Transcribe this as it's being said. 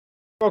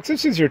Folks,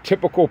 this is your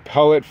typical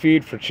pellet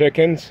feed for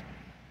chickens.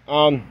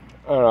 I don't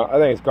know, I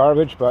think it's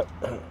garbage, but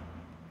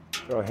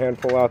throw a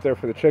handful out there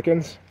for the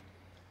chickens.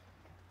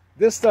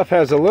 This stuff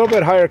has a little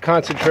bit higher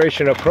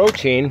concentration of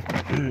protein,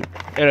 and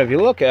if you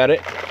look at it,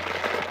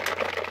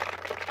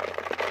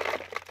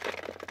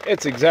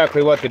 it's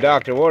exactly what the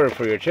doctor ordered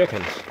for your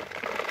chickens.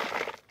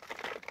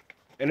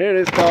 And it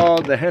is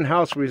called the Hen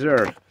House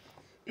Reserve.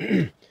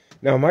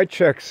 Now, my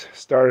chicks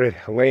started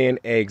laying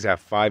eggs at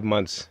 5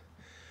 months.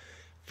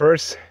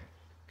 First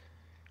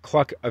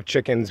cluck of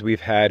chickens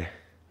we've had,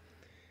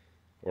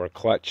 or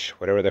clutch,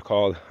 whatever they're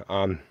called,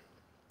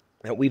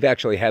 that we've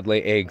actually had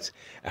lay eggs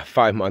at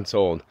 5 months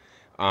old.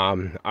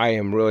 I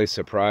am really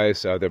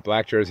surprised. They're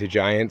black Jersey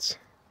giants.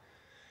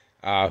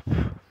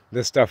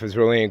 This stuff is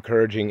really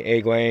encouraging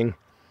egg laying.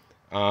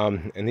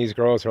 And these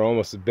girls are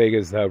almost as big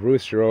as the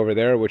rooster over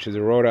there, which is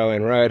a Rhode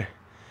Island Red.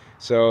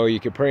 So you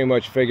can pretty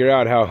much figure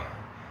out how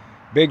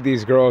big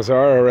these girls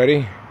are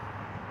already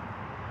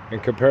in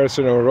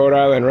comparison to a Rhode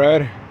Island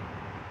Red.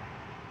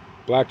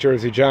 Black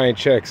Jersey giant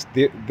chicks.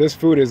 This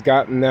food has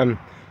gotten them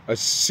a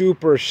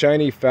super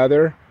shiny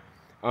feather.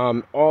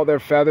 All their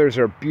feathers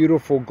are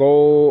beautiful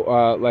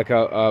gold, like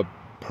a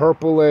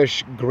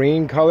purplish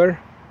green color.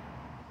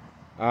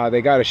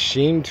 They got a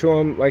sheen to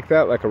them like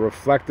that, like a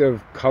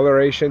reflective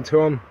coloration to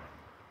them.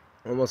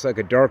 Almost like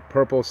a dark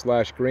purple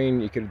 /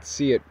 green. You can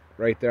see it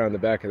right there on the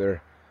back of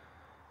their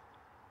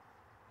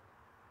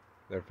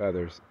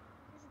feathers.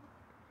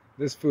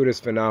 This food is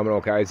phenomenal,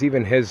 guys.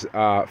 Even his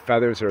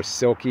feathers are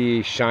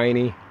silky,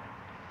 shiny.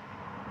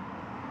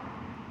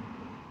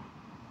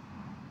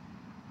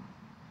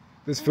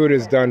 This food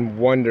has done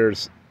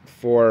wonders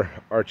for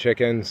our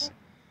chickens.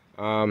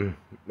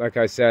 Like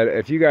I said,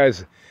 if you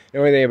guys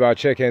know anything about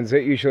chickens,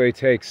 it usually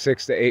takes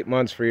 6 to 8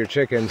 months for your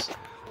chickens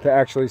to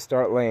actually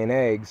start laying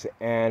eggs.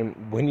 And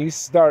when you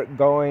start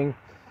going,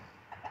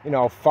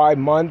 5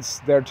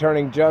 months, they're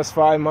turning just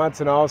 5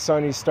 months, and all of a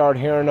sudden you start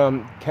hearing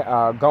them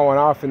going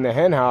off in the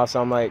hen house.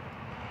 I'm like,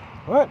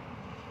 what?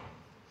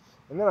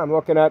 And then I'm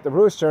looking at the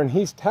rooster, and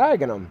he's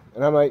tagging them.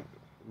 And I'm like,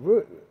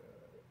 the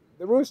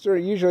rooster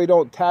usually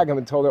don't tag them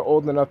until they're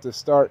old enough to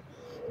start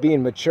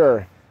being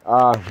mature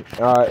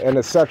in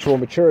a sexual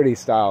maturity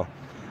style.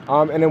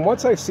 And then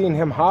once I seen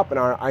him hopping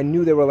on it, I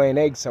knew they were laying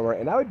eggs somewhere,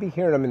 and I would be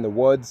hearing them in the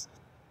woods.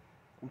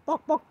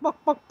 Buck, buck, buck,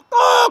 buck,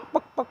 buck, buck,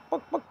 buck, buck,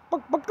 buck,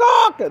 buck, buck,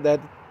 buck.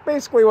 That's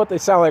basically what they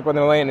sound like when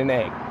they're laying an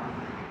egg.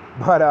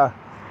 But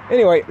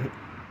anyway,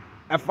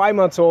 at 5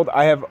 months old,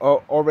 I have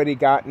already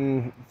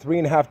gotten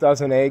 3.5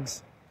 dozen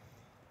eggs,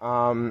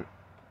 and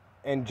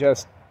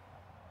just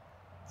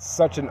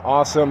such an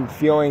awesome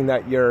feeling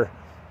that you're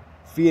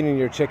feeding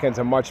your chickens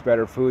a much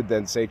better food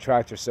than, say,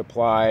 Tractor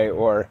Supply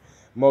or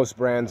most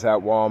brands at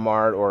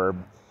Walmart, or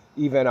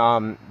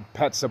even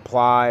Pet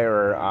Supply,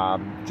 or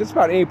just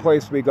about any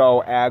place we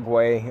go.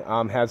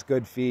 Agway has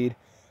good feed.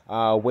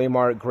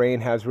 Waymart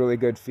Grain has really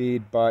good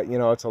feed, but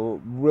it's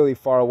really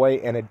far away,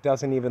 and it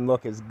doesn't even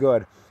look as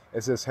good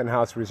as this Hen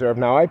House Reserve.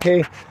 Now, I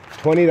pay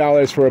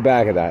 $20 for a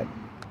bag of that.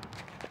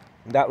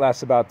 That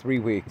lasts about 3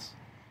 weeks.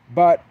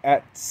 But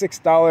at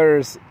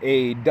 $6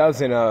 a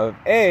dozen of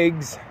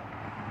eggs,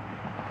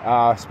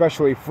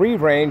 especially free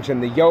range,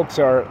 and the yolks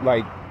are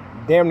like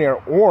damn near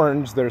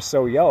orange, they're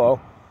so yellow.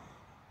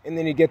 And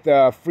then you get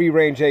the free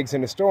range eggs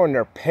in the store, and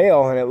they're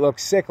pale, and it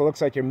looks sick. It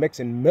looks like you're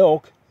mixing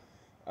milk.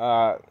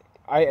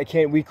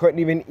 We couldn't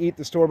even eat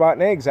the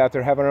store-bought eggs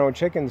after having our own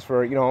chickens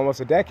for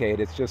almost a decade.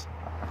 It's just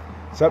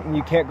something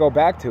you can't go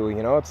back to.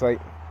 It's like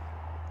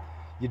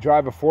you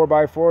drive a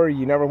 4x4,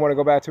 you never want to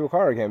go back to a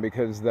car again,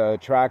 because the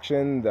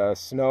traction, the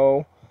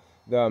snow,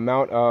 the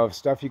amount of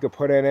stuff you could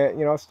put in it,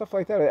 stuff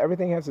like that.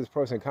 Everything has its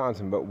pros and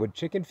cons. But with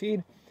chicken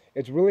feed,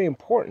 it's really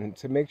important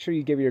to make sure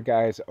you give your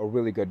guys a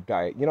really good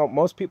diet.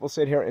 Most people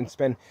sit here and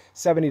spend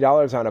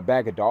 $70 on a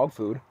bag of dog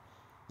food.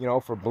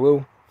 For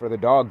Blue, for the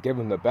dog, give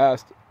them the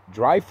best.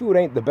 Dry food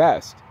ain't the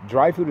best.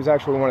 Dry food is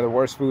actually one of the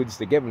worst foods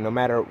to give them, no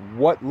matter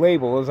what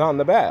label is on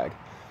the bag.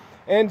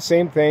 And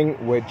same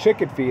thing with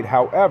chicken feed.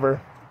 However,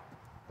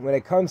 when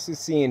it comes to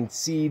seeing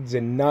seeds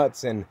and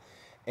nuts and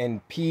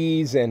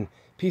peas and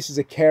pieces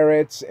of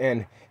carrots,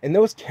 and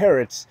those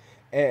carrots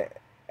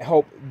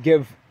help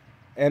give,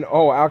 and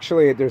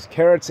actually there's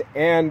carrots,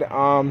 and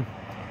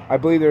I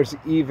believe there's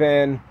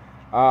even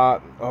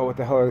what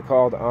the hell are they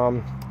called?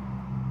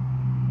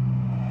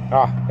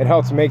 It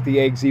helps make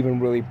the eggs even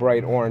really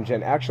bright orange.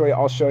 And actually,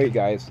 I'll show you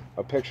guys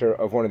a picture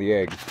of one of the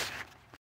eggs.